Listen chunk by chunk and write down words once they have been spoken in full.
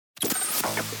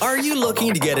Are you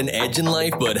looking to get an edge in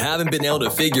life but haven't been able to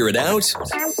figure it out?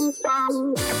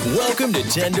 Welcome to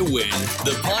 10 to Win,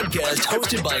 the podcast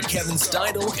hosted by Kevin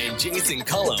Steidel and Jason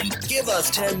Cullum. Give us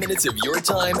 10 minutes of your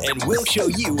time and we'll show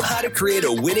you how to create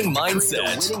a winning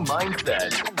mindset.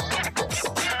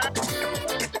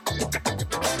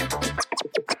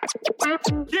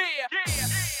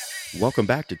 Welcome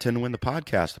back to 10 to Win, the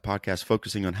podcast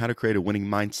focusing on how to create a winning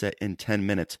mindset in 10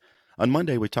 minutes. On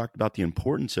Monday, we talked about the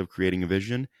importance of creating a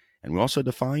vision, and we also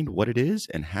defined what it is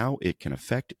and how it can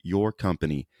affect your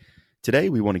company. Today,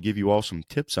 we want to give you all some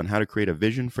tips on how to create a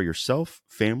vision for yourself,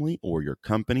 family, or your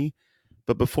company.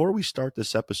 But before we start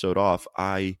this episode off,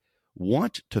 I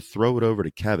want to throw it over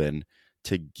to Kevin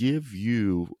to give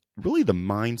you really the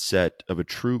mindset of a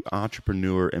true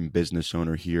entrepreneur and business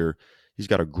owner here. He's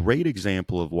got a great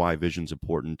example of why vision's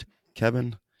important.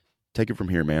 Kevin, take it from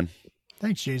here, man.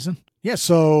 Thanks, Jason. Yeah,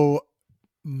 so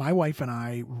my wife and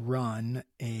I run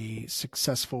a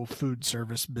successful food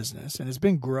service business, and it's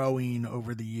been growing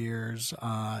over the years,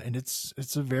 and it's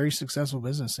a very successful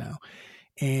business now.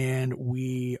 And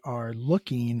we are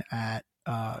looking at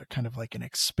kind of like an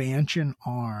expansion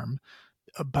arm.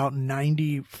 About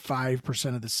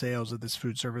 95% of the sales of this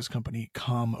food service company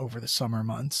come over the summer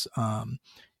months.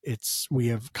 We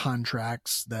have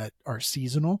contracts that are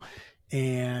seasonal,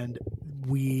 and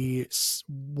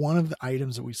one of the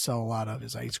items that we sell a lot of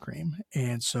is ice cream.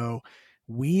 And so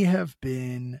we have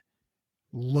been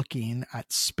looking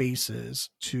at spaces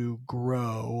to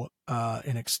grow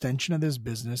an extension of this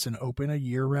business and open a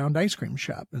year-round ice cream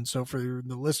shop. And so for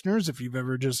the listeners, if you've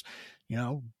ever just,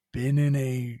 been in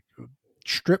a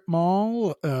strip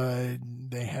mall,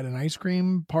 they had an ice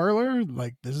cream parlor,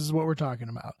 like this is what we're talking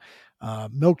about.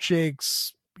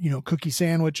 Milkshakes, cookie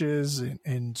sandwiches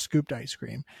and scooped ice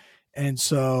cream. And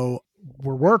so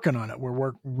we're working on it. We're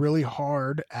working really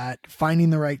hard at finding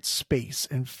the right space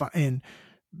and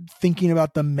thinking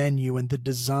about the menu and the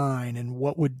design and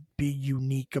what would be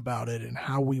unique about it and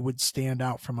how we would stand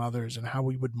out from others and how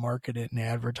we would market it and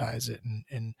advertise it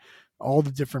and all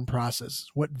the different processes,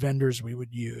 what vendors we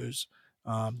would use,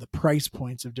 the price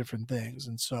points of different things.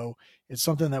 And so it's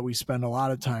something that we spend a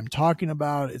lot of time talking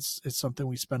about. It's something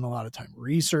we spend a lot of time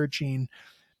researching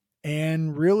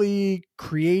and really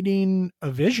creating a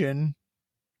vision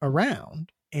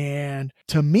around. And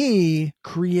to me,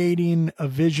 creating a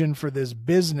vision for this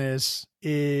business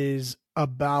is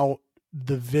about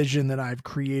the vision that I've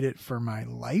created for my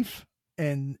life.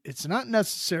 And it's not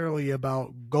necessarily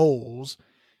about goals.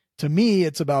 To me,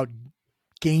 it's about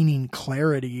gaining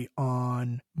clarity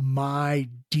on my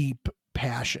deep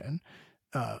passion.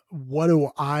 What do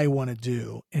I want to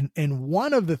do? And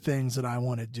one of the things that I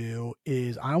want to do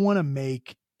is I want to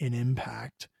make an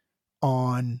impact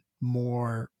on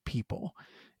more people.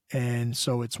 And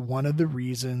so it's one of the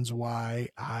reasons why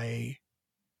I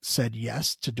said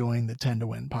yes to doing the 10 to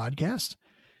Win podcast.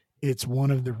 It's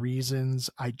one of the reasons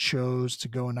I chose to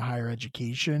go into higher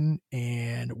education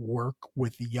and work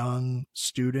with young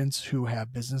students who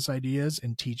have business ideas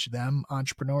and teach them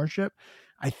entrepreneurship.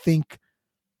 I think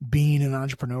being an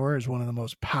entrepreneur is one of the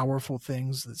most powerful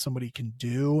things that somebody can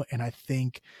do. And I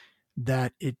think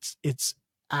that it's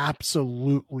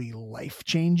absolutely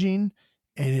life-changing,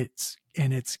 and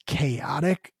it's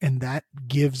chaotic, and that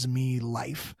gives me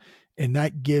life and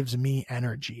that gives me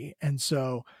energy. And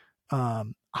so,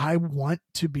 I want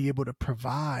to be able to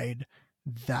provide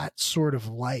that sort of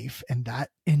life and that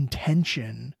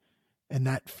intention and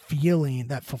that feeling,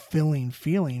 that fulfilling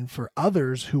feeling for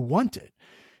others who want it.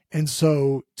 And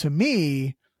so to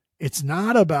me, it's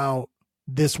not about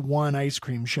this one ice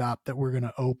cream shop that we're going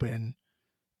to open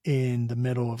in the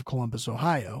middle of Columbus,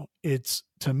 Ohio.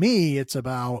 To me, it's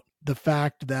about the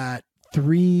fact that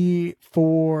 3,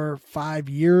 4, 5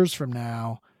 years from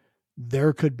now,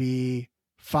 there could be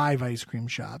 5 ice cream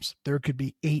shops. There could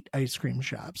be 8 ice cream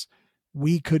shops.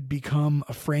 We could become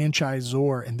a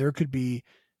franchisor and there could be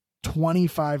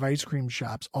 25 ice cream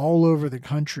shops all over the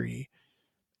country.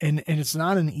 And it's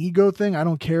not an ego thing. I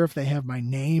don't care if they have my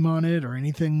name on it or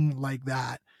anything like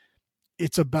that.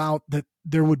 It's about that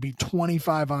there would be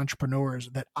 25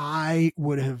 entrepreneurs that I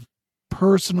would have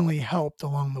personally helped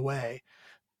along the way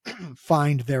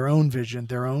find their own vision,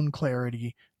 their own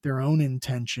clarity, their own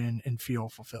intention, and feel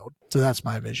fulfilled. So that's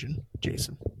my vision,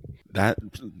 Jason. That's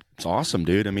awesome,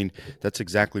 dude. I mean, that's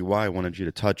exactly why I wanted you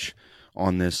to touch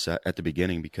on this at the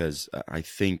beginning, because I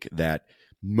think that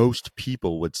most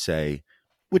people would say,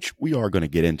 which we are going to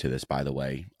get into this, by the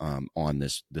way, on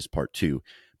this part too,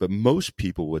 but most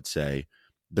people would say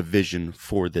the vision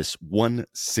for this one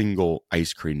single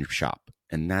ice cream shop.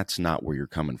 And that's not where you're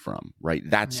coming from, right?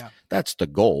 That's the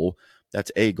goal.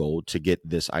 That's a goal, to get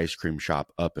this ice cream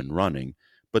shop up and running.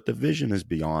 But the vision is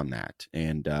beyond that.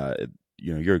 And,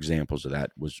 your examples of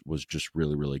that was just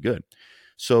really, really good.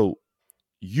 So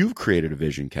you've created a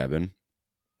vision, Kevin.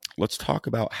 Let's talk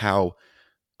about how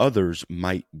others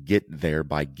might get there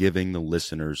by giving the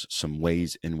listeners some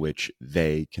ways in which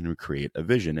they can create a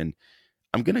vision. And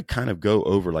I'm going to kind of go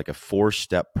over like a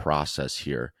 4-step process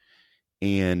here.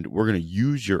 And we're going to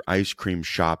use your ice cream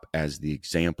shop as the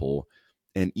example.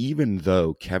 And even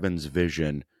though Kevin's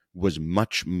vision was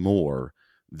much more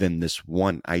than this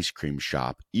one ice cream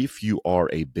shop, if you are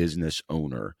a business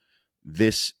owner,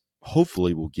 this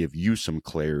hopefully will give you some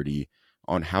clarity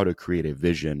on how to create a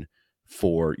vision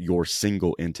for your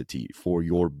single entity, for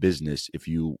your business, if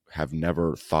you have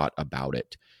never thought about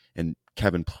it. And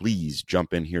Kevin, please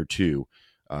jump in here too,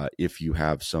 if you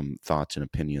have some thoughts and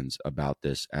opinions about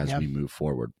this as we move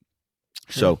forward.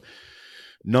 Sure. So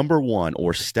number one,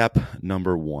 or step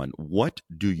number one, what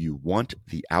do you want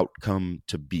the outcome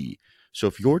to be? So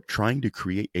if you're trying to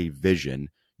create a vision,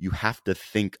 you have to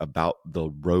think about the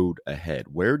road ahead.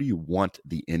 Where do you want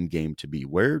the end game to be?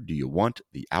 Where do you want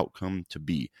the outcome to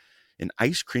be? An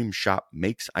ice cream shop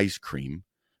makes ice cream,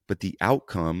 but the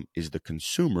outcome is the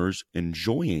consumers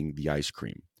enjoying the ice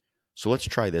cream. So let's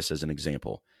try this as an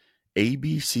example.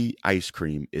 ABC Ice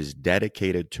Cream is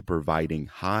dedicated to providing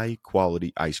high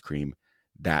quality ice cream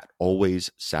that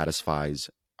always satisfies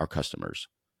our customers.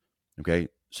 Okay,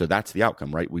 so that's the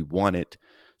outcome, right? We want it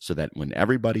so that when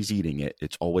everybody's eating it,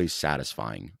 it's always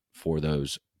satisfying for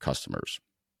those customers.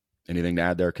 Anything to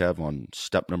add there, Kev, on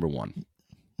step number one?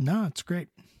 No, it's great.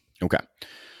 Okay.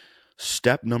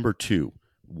 Step number two,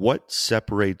 what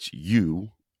separates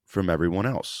you from everyone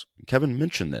else? Kevin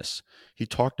mentioned this. He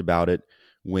talked about it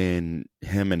when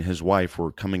him and his wife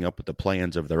were coming up with the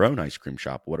plans of their own ice cream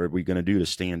shop. What are we going to do to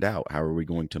stand out? How are we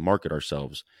going to market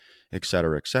ourselves, et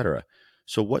cetera, et cetera?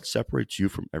 So what separates you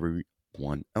from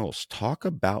everyone else? Talk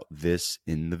about this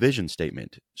in the vision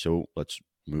statement. So let's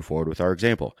move forward with our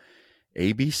example.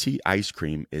 ABC Ice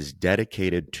Cream is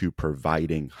dedicated to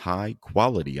providing high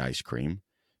quality ice cream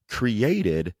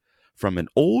created from an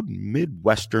old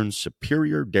midwestern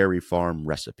Superior Dairy Farm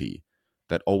recipe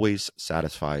that always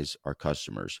satisfies our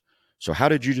customers. So how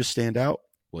did you just stand out?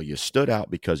 Well, you stood out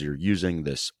because you're using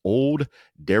this old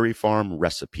dairy farm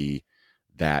recipe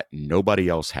that nobody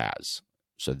else has.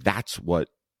 So that's what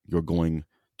you're going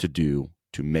to do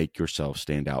to make yourself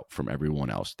stand out from everyone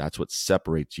else. That's what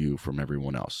separates you from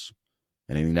everyone else.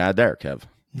 Anything to add there, Kev?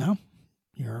 No,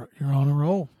 you're on a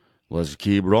roll. Let's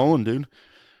keep rolling, dude.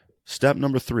 Step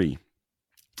number 3,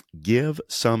 give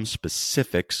some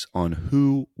specifics on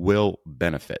who will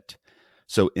benefit.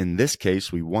 So in this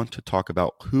case, we want to talk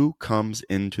about who comes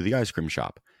into the ice cream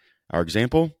shop. Our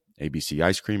example, ABC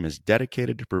Ice Cream is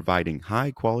dedicated to providing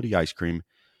high-quality ice cream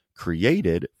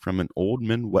created from an old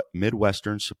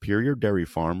Midwestern Superior Dairy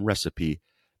Farm recipe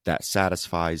that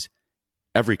satisfies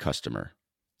every customer.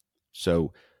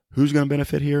 So who's going to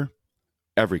benefit here?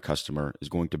 Every customer is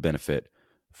going to benefit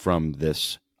from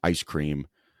this ice cream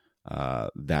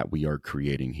that we are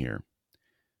creating here.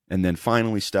 And then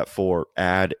finally, step 4,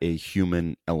 add a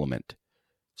human element.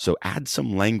 So add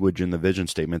some language in the vision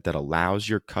statement that allows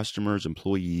your customers,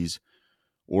 employees,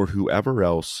 or whoever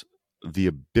else the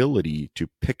ability to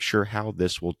picture how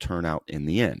this will turn out in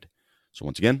the end. So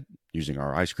once again, using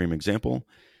our ice cream example,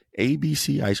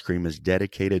 ABC Ice Cream is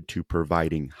dedicated to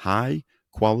providing high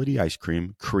quality ice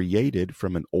cream created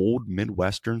from an old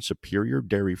Midwestern Superior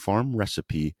Dairy Farm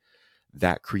recipe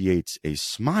that creates a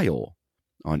smile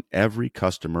on every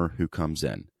customer who comes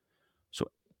in. So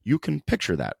you can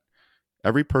picture that.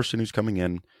 Every person who's coming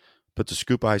in puts a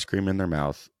scoop of ice cream in their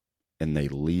mouth and they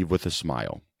leave with a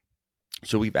smile.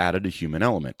 So we've added a human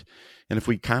element. And if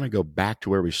we kind of go back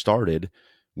to where we started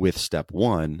with step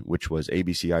 1, which was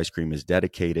ABC Ice Cream is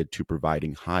dedicated to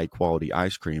providing high quality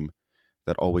ice cream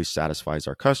that always satisfies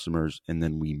our customers. And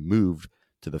then we moved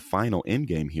to the final end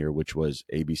game here, which was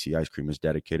ABC Ice Cream is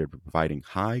dedicated to providing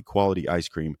high quality ice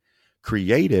cream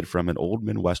created from an old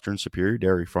Midwestern Superior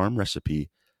Dairy Farm recipe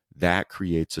that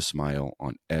creates a smile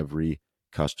on every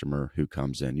customer who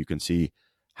comes in. You can see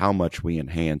how much we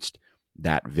enhanced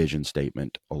that vision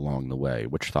statement along the way.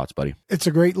 What's your thoughts, buddy? It's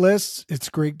a great list. It's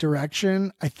great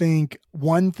direction. I think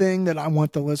one thing that I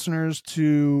want the listeners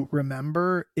to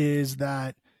remember is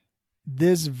that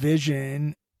this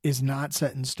vision is not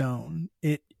set in stone.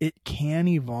 It can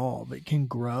evolve, it can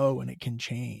grow, and it can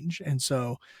change. And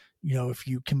so, if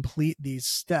you complete these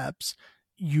steps,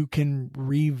 you can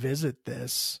revisit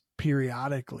this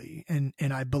periodically. And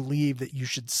I believe that you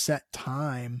should set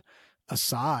time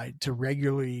aside to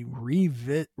regularly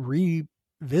revisit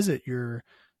your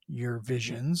your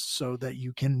visions so that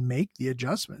you can make the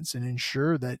adjustments and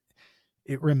ensure that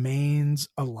it remains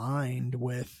aligned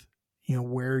with,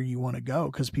 where you want to go,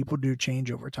 because people do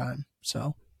change over time.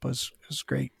 So it was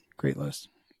great list.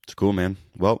 It's cool, man.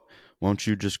 Well, why don't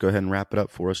you just go ahead and wrap it up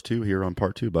for us too here on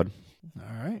part 2, bud?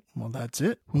 All right. Well, that's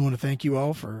it. We want to thank you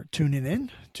all for tuning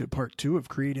in to part 2 of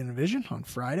Creating a Vision. On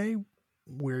Friday,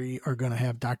 we are going to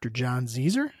have Dr. John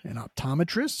Zeeser, an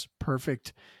optometrist,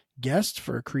 perfect guest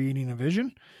for Creating a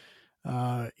Vision.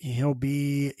 He'll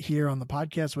be here on the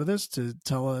podcast with us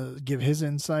to give his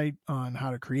insight on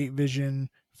how to create vision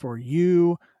for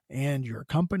you and your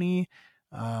company.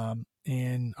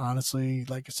 And honestly,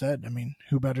 like I said,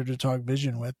 who better to talk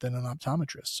vision with than an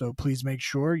optometrist? So please make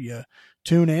sure you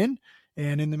tune in.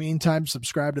 And in the meantime,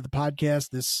 subscribe to the podcast.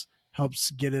 This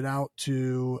helps get it out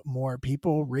to more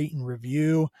people. Rate and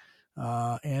review.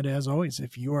 And as always,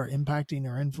 if you are impacting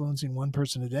or influencing one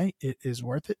person a day, it is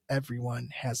worth it. Everyone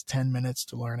has 10 minutes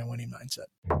to learn a winning mindset.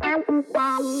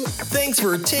 Thanks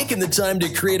for taking the time to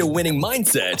create a winning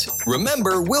mindset.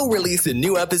 Remember, we'll release a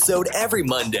new episode every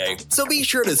Monday, so be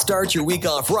sure to start your week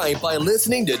off right by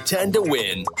listening to 10 to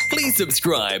Win. Please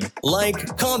subscribe,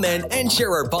 like, comment, and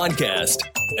share our podcast.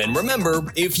 And remember,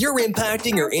 if you're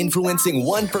impacting or influencing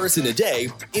one person a day,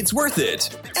 it's worth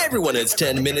it. Everyone has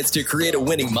 10 minutes to create a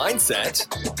winning mindset.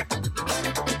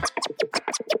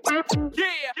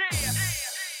 Yeah.